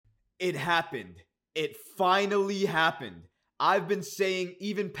It happened. It finally happened. I've been saying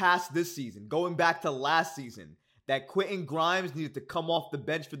even past this season, going back to last season, that Quentin Grimes needed to come off the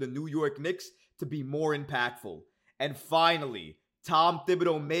bench for the New York Knicks to be more impactful. And finally, Tom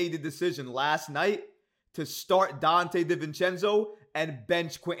Thibodeau made the decision last night to start Donte DiVincenzo and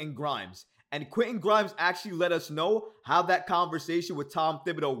bench Quentin Grimes. And Quentin Grimes actually let us know how that conversation with Tom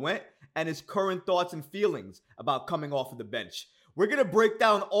Thibodeau went and his current thoughts and feelings about coming off of the bench. We're going to break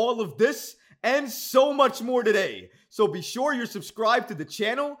down all of this and so much more today. So be sure you're subscribed to the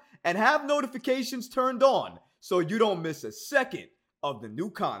channel and have notifications turned on so you don't miss a second of the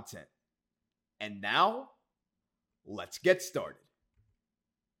new content. And now, let's get started.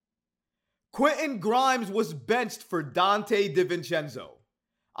 Quentin Grimes was benched for Donte DiVincenzo.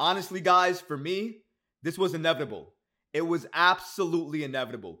 Honestly, guys, for me, this was inevitable. It was absolutely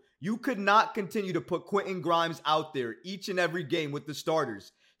inevitable. You could not continue to put Quentin Grimes out there each and every game with the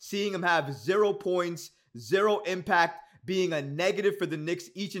starters, seeing him have 0 points, 0 impact, being a negative for the Knicks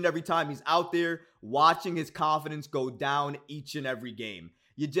each and every time he's out there, watching his confidence go down each and every game.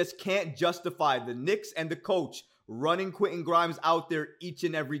 You just can't justify the Knicks and the coach running Quentin Grimes out there each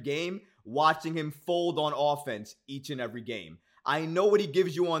and every game, watching him fold on offense each and every game. I know what he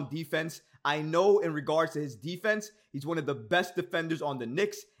gives you on defense. I know in regards to his defense, he's one of the best defenders on the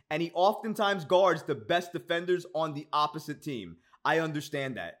Knicks, and he oftentimes guards the best defenders on the opposite team. I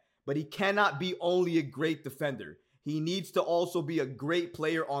understand that. But he cannot be only a great defender. He needs to also be a great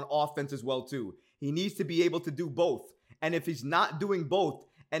player on offense as well, too. He needs to be able to do both. And if he's not doing both,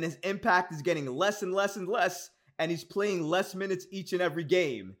 and his impact is getting less and less and less, and he's playing less minutes each and every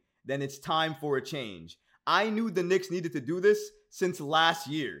game, then it's time for a change. I knew the Knicks needed to do this since last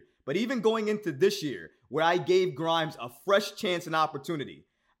year. But even going into this year, where I gave Grimes a fresh chance and opportunity,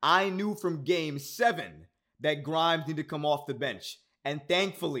 I knew from Game 7 that Grimes needed to come off the bench. And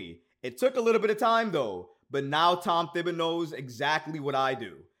thankfully, it took a little bit of time though, but now Tom Thibodeau knows exactly what I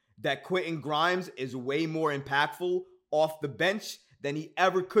do. That Quentin Grimes is way more impactful off the bench than he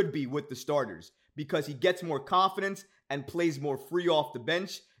ever could be with the starters, because he gets more confidence and plays more free off the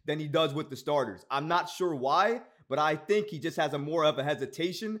bench than he does with the starters. I'm not sure why, but I think he just has a more of a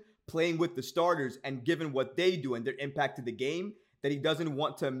hesitation playing with the starters, and given what they do and their impact to the game, that he doesn't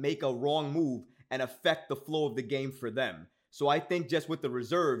want to make a wrong move and affect the flow of the game for them. So I think just with the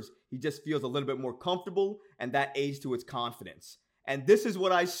reserves, he just feels a little bit more comfortable, and that aids to his confidence. And this is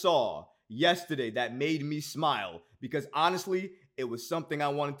what I saw yesterday that made me smile, because honestly, it was something I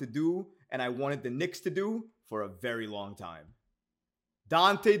wanted to do, and I wanted the Knicks to do for a very long time.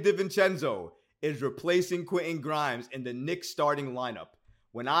 Donte DiVincenzo is replacing Quentin Grimes in the Knicks starting lineup.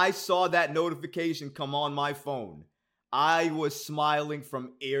 When I saw that notification come on my phone, I was smiling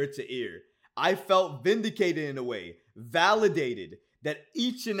from ear to ear. I felt vindicated in a way, validated that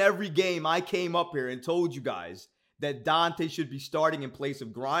each and every game I came up here and told you guys that Donte should be starting in place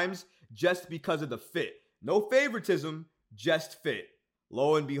of Grimes just because of the fit. No favoritism, just fit.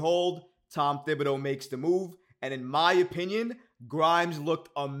 Lo and behold, Tom Thibodeau makes the move, and in my opinion, Grimes looked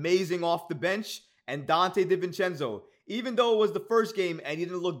amazing off the bench, and Donte DiVincenzo, even though it was the first game and he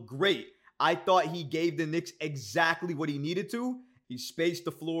didn't look great, I thought he gave the Knicks exactly what he needed to. He spaced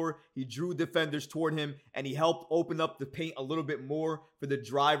the floor, he drew defenders toward him, and he helped open up the paint a little bit more for the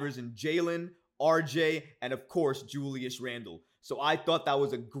drivers in Jalen, RJ, and of course, Julius Randle. So I thought that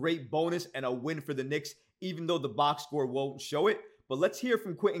was a great bonus and a win for the Knicks, even though the box score won't show it. But let's hear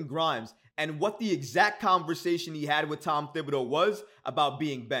from Quentin Grimes and what the exact conversation he had with Tom Thibodeau was about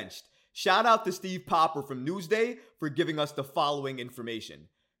being benched. Shout out to Steve Popper from Newsday for giving us the following information.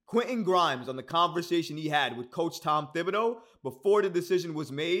 Quentin Grimes on the conversation he had with Coach Tom Thibodeau before the decision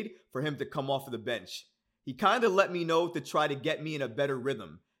was made for him to come off of the bench. He kind of let me know to try to get me in a better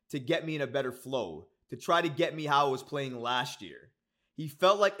rhythm, to get me in a better flow, to try to get me how I was playing last year. He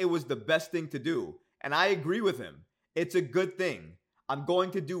felt like it was the best thing to do, and I agree with him. It's a good thing. I'm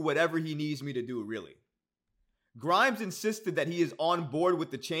going to do whatever he needs me to do, really. Grimes insisted that he is on board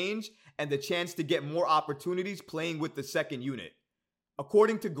with the change and the chance to get more opportunities playing with the second unit.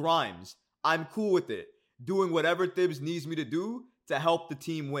 According to Grimes, I'm cool with it, doing whatever Thibs needs me to do to help the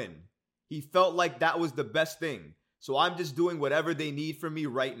team win. He felt like that was the best thing, so I'm just doing whatever they need from me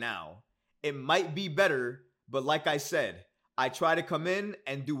right now. It might be better, but like I said, I try to come in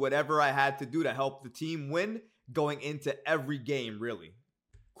and do whatever I had to do to help the team win going into every game, really.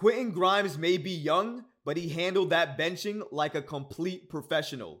 Quentin Grimes may be young, but he handled that benching like a complete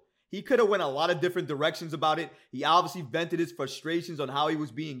professional. He could have went a lot of different directions about it. He obviously vented his frustrations on how he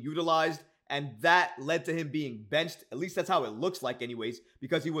was being utilized, and that led to him being benched. At least that's how it looks like anyways,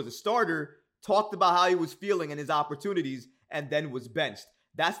 because he was a starter, talked about how he was feeling and his opportunities, and then was benched.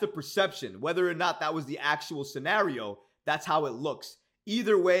 That's the perception. Whether or not that was the actual scenario, that's how it looks.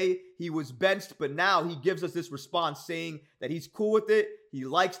 Either way, he was benched, but now he gives us this response saying that he's cool with it, he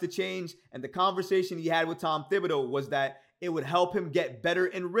likes the change, and the conversation he had with Tom Thibodeau was that it would help him get better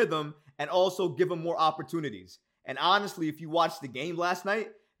in rhythm and also give him more opportunities. And honestly, if you watched the game last night,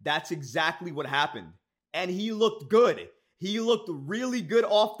 that's exactly what happened. And he looked good. He looked really good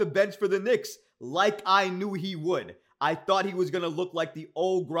off the bench for the Knicks, like I knew he would. I thought he was going to look like the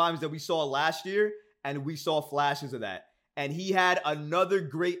old Grimes that we saw last year, and we saw flashes of that. And he had another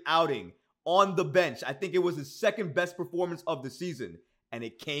great outing on the bench. I think it was his second best performance of the season, and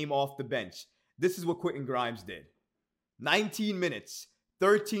it came off the bench. This is what Quentin Grimes did. 19 minutes,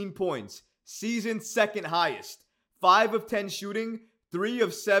 13 points, season second highest, 5 of 10 shooting, 3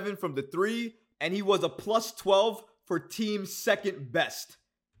 of 7 from the 3, and he was a plus 12 for team second best.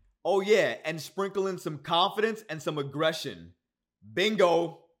 Oh yeah, and sprinkle in some confidence and some aggression.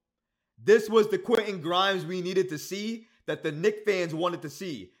 Bingo. This was the Quentin Grimes we needed to see, that the Knicks fans wanted to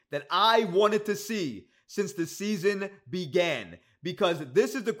see, that I wanted to see since the season began. Because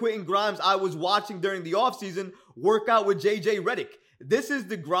this is the Quentin Grimes I was watching during the offseason work out with JJ Redick. This is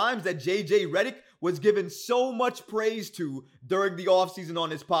the Grimes that JJ Redick was given so much praise to during the offseason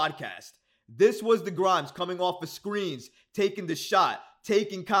on his podcast. This was the Grimes coming off the screens, taking the shot,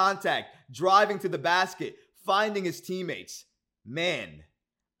 taking contact, driving to the basket, finding his teammates. Man,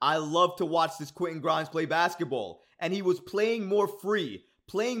 I love to watch this Quentin Grimes play basketball. And he was playing more free,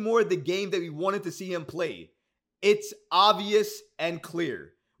 playing more of the game that we wanted to see him play. It's obvious and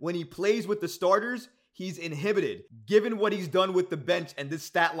clear. When he plays with the starters, he's inhibited, given what he's done with the bench and this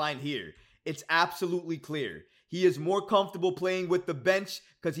stat line here. It's absolutely clear. He is more comfortable playing with the bench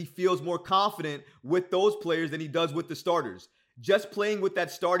because he feels more confident with those players than he does with the starters. Just playing with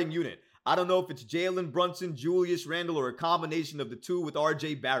that starting unit. I don't know if it's Jalen Brunson, Julius Randle, or a combination of the two with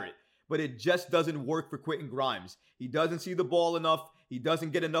RJ Barrett, but it just doesn't work for Quentin Grimes. He doesn't see the ball enough. He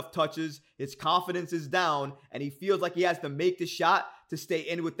doesn't get enough touches. His confidence is down, and he feels like he has to make the shot to stay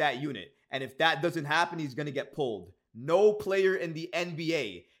in with that unit. And if that doesn't happen, he's going to get pulled. No player in the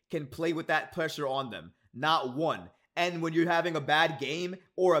NBA can play with that pressure on them. Not one. And when you're having a bad game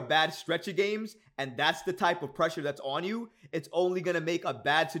or a bad stretch of games, and that's the type of pressure that's on you, it's only going to make a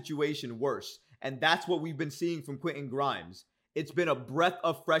bad situation worse. And that's what we've been seeing from Quentin Grimes. It's been a breath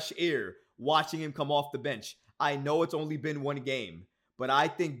of fresh air watching him come off the bench. I know it's only been one game, but I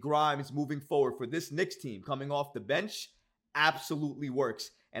think Grimes moving forward for this Knicks team coming off the bench absolutely works.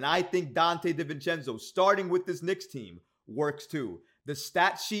 And I think Donte DiVincenzo starting with this Knicks team works too. The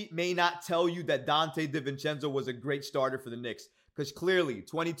stat sheet may not tell you that Donte DiVincenzo was a great starter for the Knicks, because clearly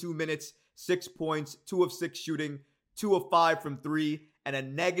 22 minutes, 6 points, 2 of 6 shooting, 2 of 5 from 3, and a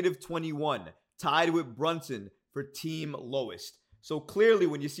negative 21, tied with Brunson for team lowest. So clearly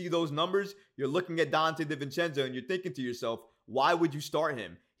when you see those numbers, you're looking at Donte DiVincenzo and you're thinking to yourself, why would you start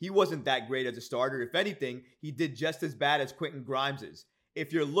him? He wasn't that great as a starter. If anything, he did just as bad as Quentin Grimes is.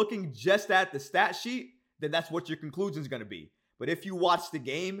 If you're looking just at the stat sheet, then that's what your conclusion is going to be. But if you watch the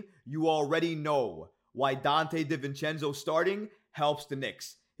game, you already know why Donte DiVincenzo starting helps the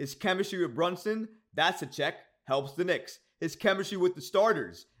Knicks. His chemistry with Brunson, that's a check, helps the Knicks. His chemistry with the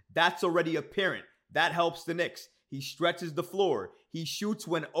starters, that's already apparent. That helps the Knicks. He stretches the floor. He shoots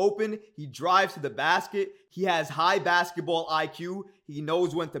when open. He drives to the basket. He has high basketball IQ. He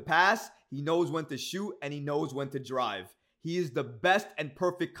knows when to pass. He knows when to shoot. And he knows when to drive. He is the best and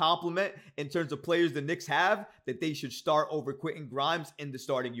perfect complement in terms of players the Knicks have that they should start over Quentin Grimes in the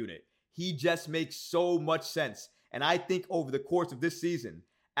starting unit. He just makes so much sense. And I think over the course of this season,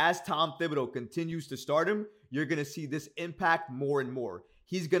 as Tom Thibodeau continues to start him, you're going to see this impact more and more.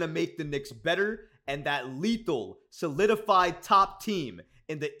 He's going to make the Knicks better and that lethal, solidified top team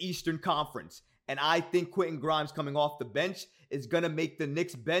in the Eastern Conference. And I think Quentin Grimes coming off the bench is going to make the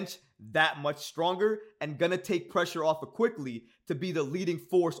Knicks bench that much stronger and going to take pressure off of quickly to be the leading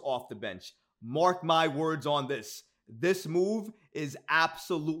force off the bench. Mark my words on this. This move is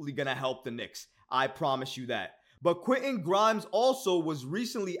absolutely going to help the Knicks. I promise you that. But Quentin Grimes also was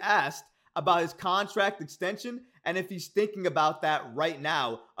recently asked about his contract extension and if he's thinking about that right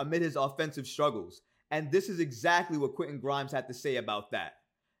now amid his offensive struggles. And this is exactly what Quentin Grimes had to say about that.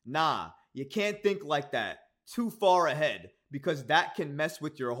 Nah, you can't think like that too far ahead because that can mess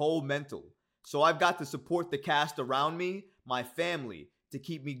with your whole mental. So I've got to support the cast around me, my family, to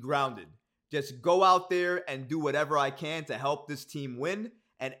keep me grounded. Just go out there and do whatever I can to help this team win,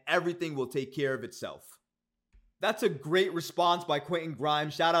 and everything will take care of itself. That's a great response by Quentin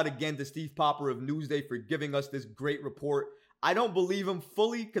Grimes. Shout out again to Steve Popper of Newsday for giving us this great report. I don't believe him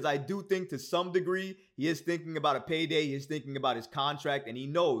fully because I do think to some degree he is thinking about a payday. He is thinking about his contract, and he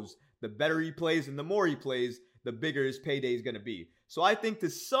knows the better he plays and the more he plays, the bigger his payday is going to be. So I think to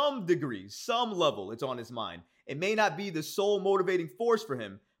some degree, some level, it's on his mind. It may not be the sole motivating force for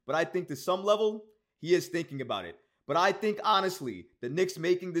him, but I think to some level, he is thinking about it. But I think, honestly, the Knicks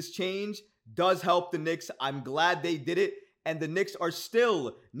making this change does help the Knicks. I'm glad they did it. And the Knicks are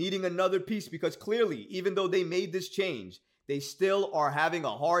still needing another piece because clearly, even though they made this change, they still are having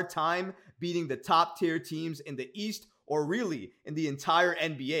a hard time beating the top tier teams in the East or really in the entire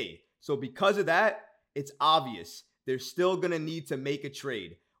NBA. So because of that, it's obvious they're still going to need to make a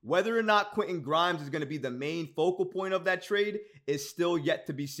trade. Whether or not Quentin Grimes is going to be the main focal point of that trade is still yet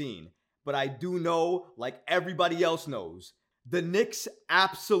to be seen. But I do know, like everybody else knows, the Knicks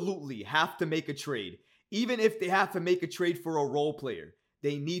absolutely have to make a trade. Even if they have to make a trade for a role player,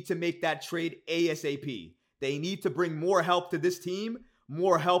 they need to make that trade ASAP. They need to bring more help to this team,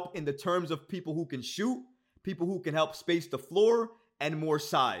 more help in the terms of people who can shoot, people who can help space the floor, and more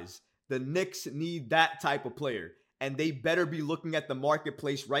size. The Knicks need that type of player, and they better be looking at the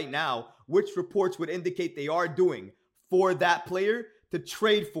marketplace right now, which reports would indicate they are doing, for that player to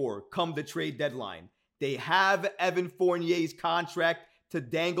trade for come the trade deadline. They have Evan Fournier's contract to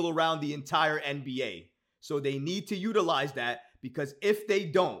dangle around the entire NBA. So they need to utilize that because if they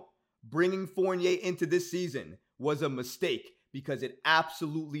don't, bringing Fournier into this season was a mistake because it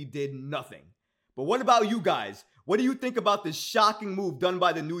absolutely did nothing. But what about you guys? What do you think about this shocking move done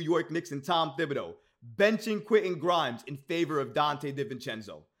by the New York Knicks and Tom Thibodeau, benching Quentin Grimes in favor of Donte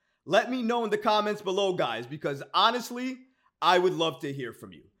DiVincenzo? Let me know in the comments below, guys, because honestly, I would love to hear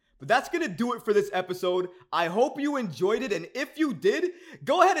from you. But that's going to do it for this episode. I hope you enjoyed it. And if you did,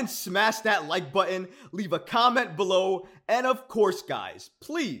 go ahead and smash that like button, leave a comment below. And of course, guys,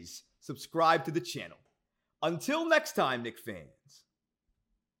 please subscribe to the channel. Until next time, Knicks fans.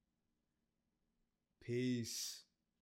 Peace.